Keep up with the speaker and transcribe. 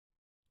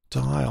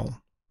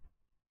Dial.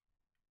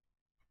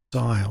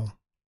 Dial.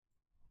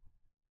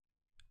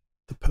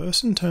 The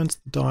person turns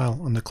the dial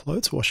on the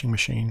clothes washing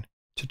machine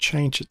to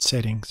change its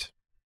settings.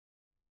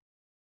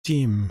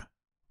 Dim.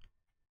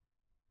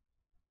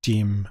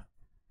 Dim.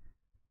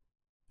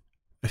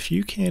 A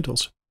few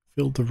candles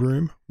filled the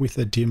room with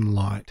a dim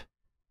light.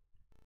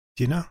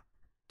 Dinner,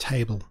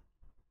 table.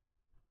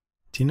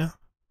 Dinner,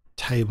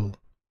 table.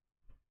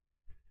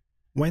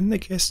 When the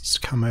guests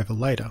come over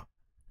later,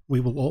 we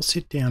will all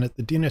sit down at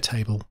the dinner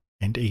table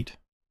and eat.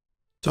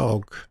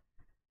 Dog.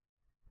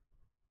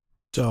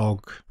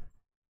 Dog.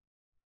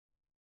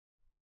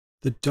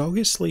 The dog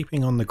is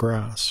sleeping on the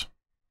grass.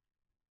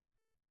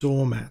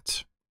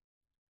 Doormat.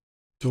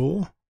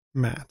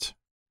 Doormat.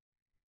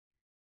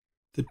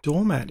 The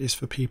doormat is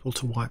for people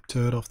to wipe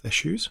dirt off their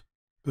shoes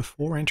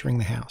before entering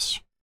the house.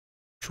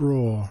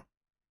 Drawer.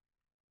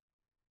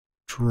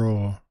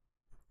 Drawer.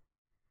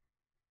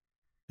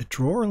 A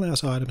drawer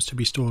allows items to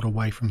be stored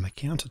away from the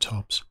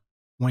countertops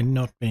when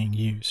not being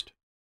used.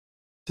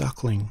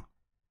 Duckling.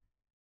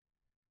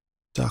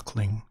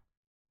 Duckling.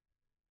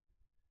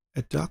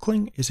 A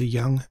duckling is a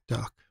young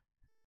duck.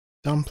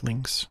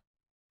 Dumplings.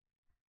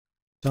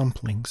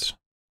 Dumplings.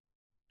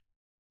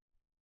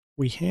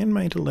 We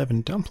handmade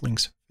 11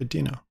 dumplings for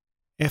dinner.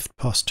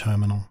 EFTPOS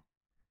Terminal.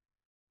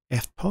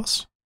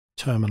 EFTPOS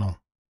Terminal.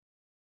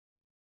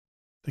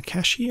 The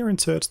cashier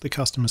inserts the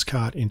customer's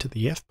card into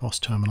the EFTPOS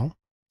terminal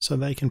so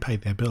they can pay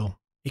their bill.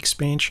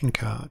 Expansion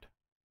card.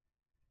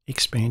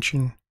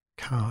 Expansion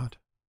card.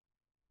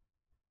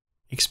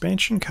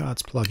 Expansion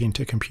cards plug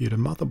into computer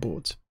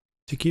motherboards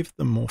to give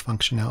them more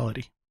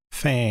functionality.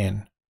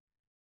 Fan.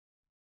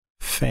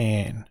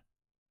 Fan.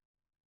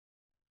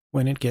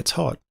 When it gets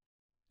hot,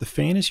 the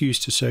fan is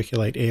used to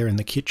circulate air in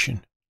the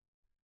kitchen.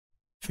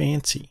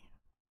 Fancy.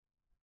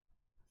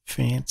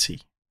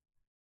 Fancy.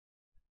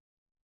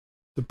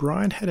 The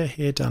bride had her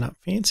hair done up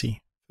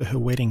fancy for her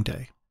wedding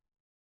day.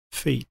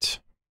 Feet.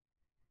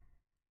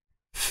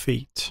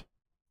 Feet.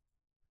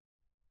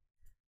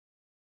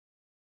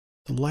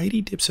 The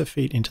lady dips her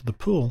feet into the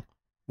pool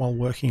while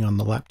working on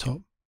the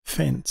laptop.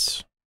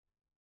 Fence.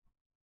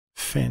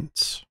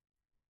 Fence.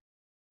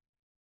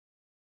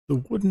 The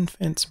wooden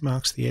fence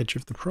marks the edge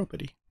of the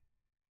property.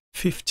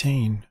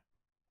 15.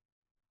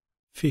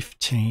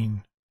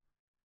 15.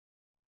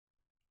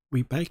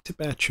 We baked a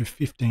batch of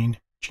 15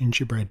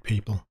 gingerbread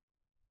people.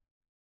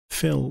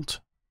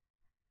 Filled.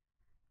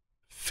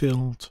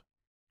 Filled.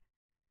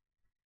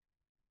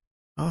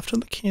 After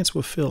the cans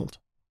were filled,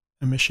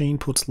 a machine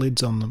puts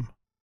lids on them.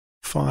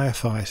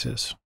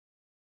 Firefighters.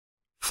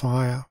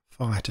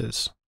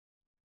 Firefighters.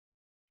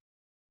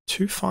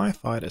 2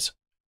 firefighters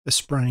are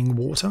spraying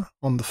water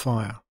on the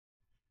fire.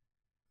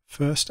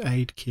 First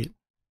aid kit.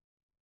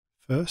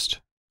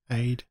 First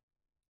aid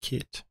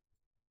kit.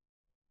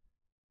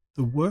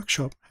 The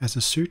workshop has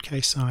a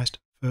suitcase-sized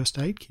first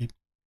aid kit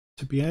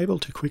to be able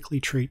to quickly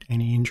treat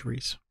any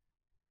injuries.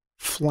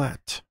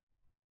 Flat.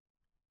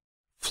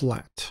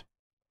 Flat.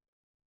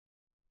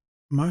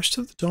 Most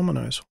of the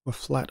dominoes were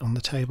flat on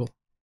the table.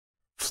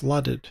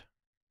 Flooded.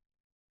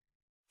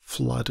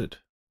 Flooded.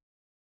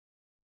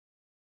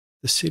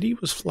 The city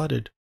was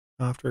flooded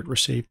after it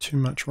received too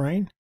much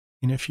rain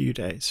in a few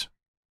days.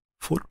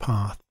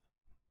 Footpath.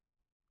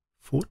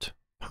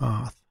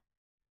 Footpath.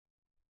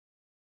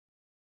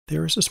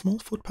 There is a small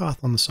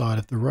footpath on the side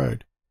of the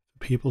road for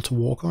people to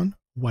walk on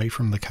away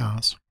from the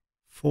cars.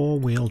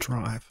 Four-wheel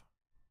drive.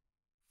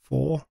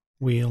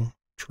 Four-wheel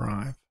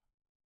drive.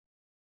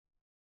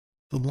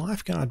 The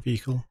lifeguard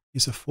vehicle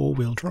is a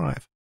four-wheel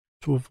drive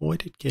to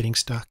avoid it getting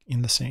stuck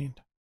in the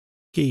sand.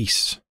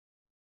 Geese.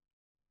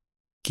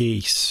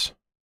 Geese.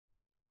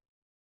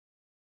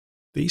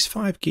 These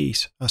 5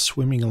 geese are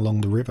swimming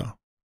along the river.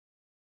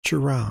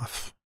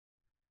 Giraffe.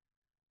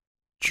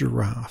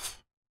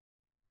 Giraffe.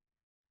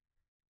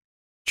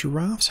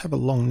 Giraffes have a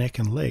long neck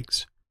and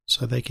legs,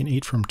 so they can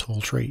eat from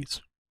tall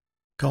trees.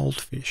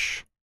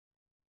 Goldfish.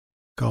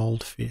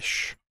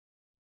 Goldfish.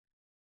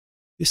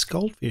 This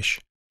goldfish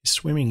is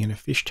swimming in a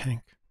fish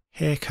tank.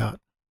 Haircut.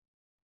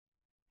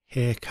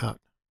 Haircut.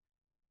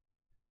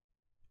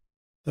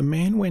 The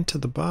man went to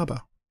the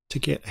barber to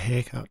get a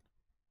haircut.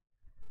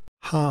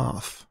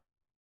 Half.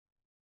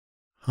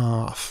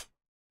 Half.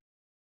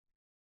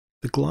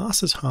 The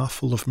glass is half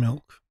full of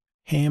milk.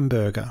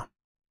 Hamburger.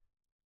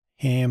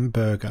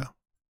 Hamburger.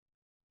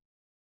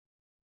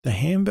 The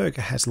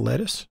hamburger has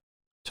lettuce,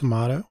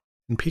 tomato,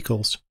 and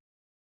pickles,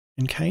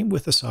 and came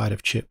with a side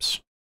of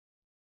chips.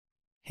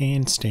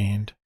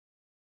 Handstand.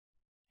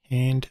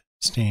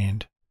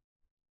 Handstand.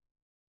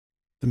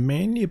 The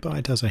man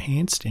nearby does a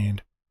handstand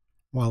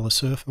while a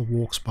surfer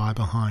walks by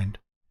behind.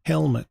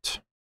 Helmet.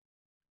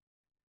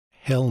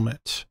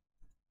 Helmet.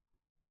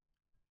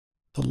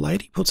 The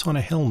lady puts on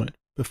a helmet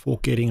before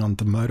getting on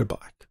the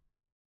motorbike.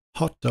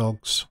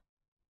 Hotdogs.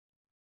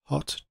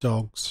 Hot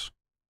dogs.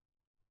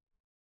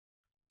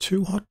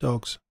 2 hot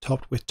dogs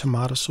topped with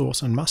tomato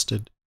sauce and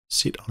mustard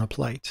sit on a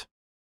plate.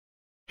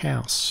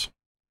 House.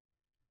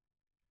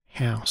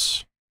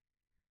 House.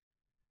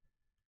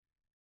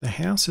 The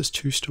house is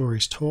 2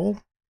 stories tall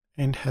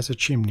and has a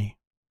chimney.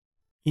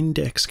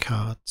 Index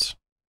cards.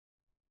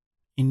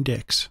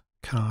 Index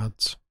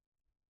cards.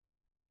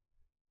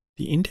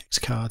 The index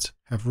cards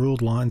have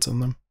ruled lines on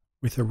them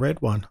with a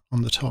red one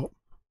on the top.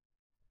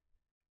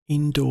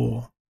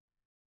 Indoor.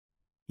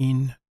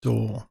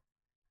 Indoor.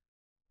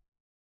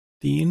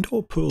 The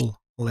indoor pool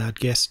allowed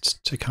guests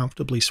to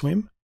comfortably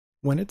swim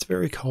when it's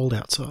very cold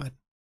outside.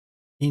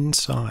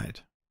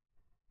 Inside.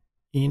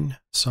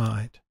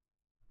 Inside.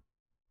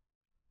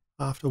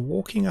 After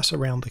walking us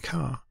around the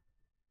car,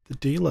 the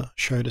dealer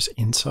showed us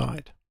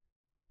inside.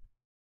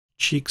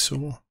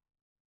 Jigsaw.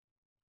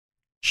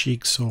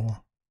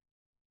 Jigsaw.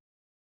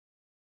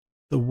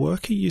 The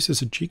worker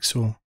uses a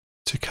jigsaw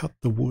to cut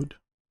the wood.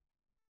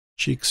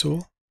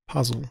 Jigsaw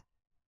puzzle.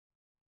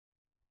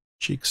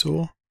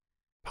 Jigsaw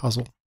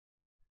puzzle.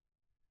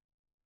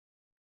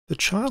 The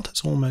child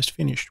has almost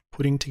finished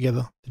putting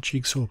together the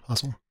jigsaw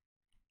puzzle.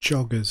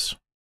 Joggers.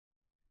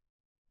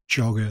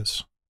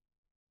 Joggers.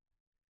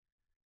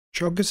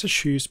 Joggers are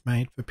shoes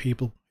made for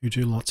people who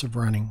do lots of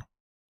running.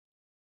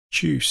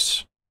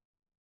 Juice.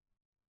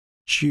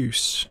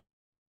 Juice.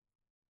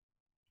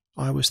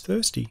 I was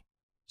thirsty,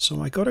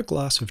 so I got a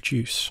glass of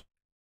juice.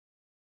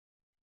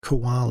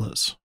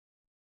 Koalas.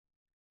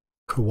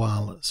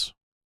 Koalas.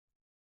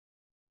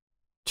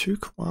 2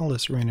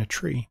 koalas are in a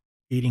tree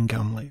eating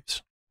gum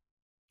leaves.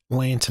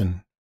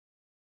 Lantern.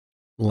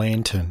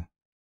 Lantern.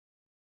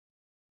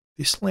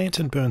 This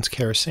lantern burns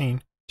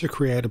kerosene to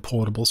create a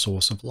portable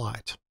source of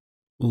light.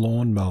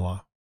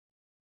 Lawnmower.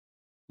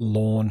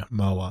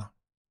 Lawnmower.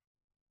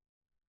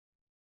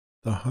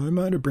 The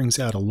homeowner brings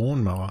out a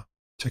lawnmower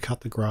to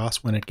cut the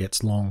grass when it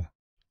gets long.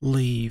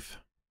 Leave.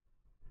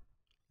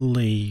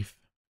 Leave.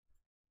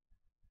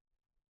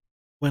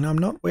 When I'm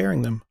not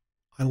wearing them,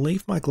 I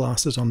leave my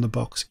glasses on the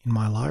box in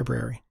my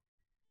library.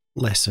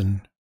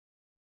 Lesson.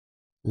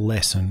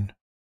 Lesson.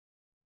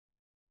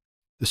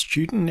 The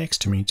student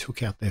next to me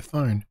took out their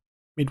phone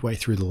midway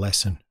through the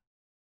lesson.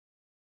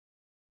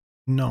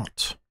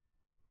 Knot.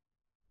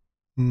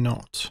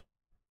 Knot.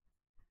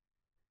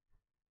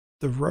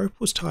 The rope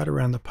was tied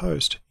around the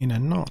post in a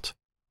knot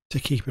to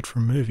keep it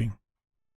from moving.